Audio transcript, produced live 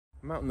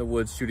I'm out in the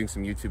woods shooting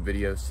some YouTube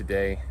videos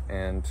today,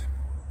 and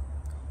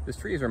this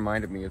tree has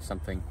reminded me of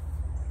something.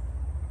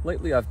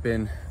 Lately I've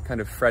been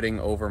kind of fretting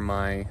over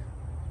my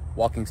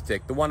walking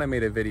stick, the one I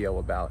made a video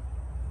about,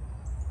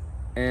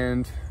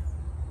 and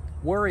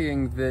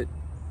worrying that,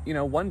 you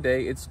know, one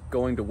day it's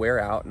going to wear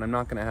out and I'm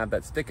not going to have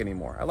that stick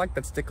anymore. I like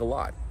that stick a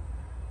lot.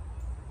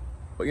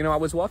 But you know, I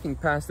was walking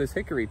past this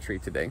hickory tree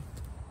today,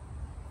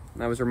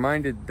 and I was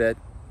reminded that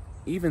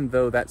even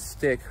though that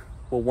stick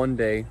will one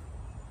day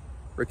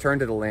return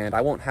to the land,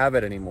 I won't have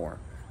it anymore.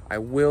 I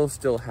will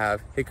still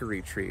have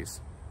hickory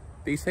trees.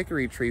 These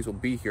hickory trees will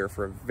be here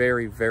for a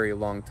very, very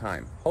long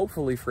time,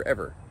 hopefully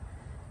forever.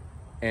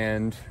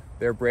 And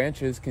their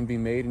branches can be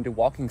made into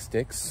walking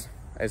sticks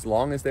as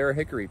long as there are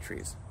hickory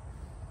trees.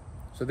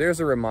 So there's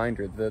a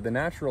reminder, the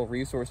natural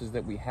resources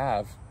that we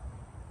have,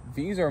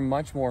 these are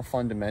much more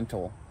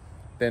fundamental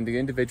than the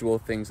individual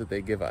things that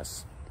they give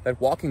us.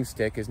 That walking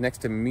stick is next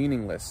to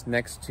meaningless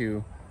next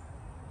to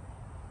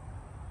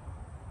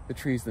the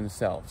trees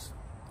themselves.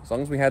 As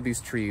long as we have these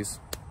trees,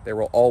 there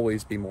will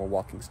always be more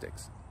walking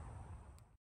sticks.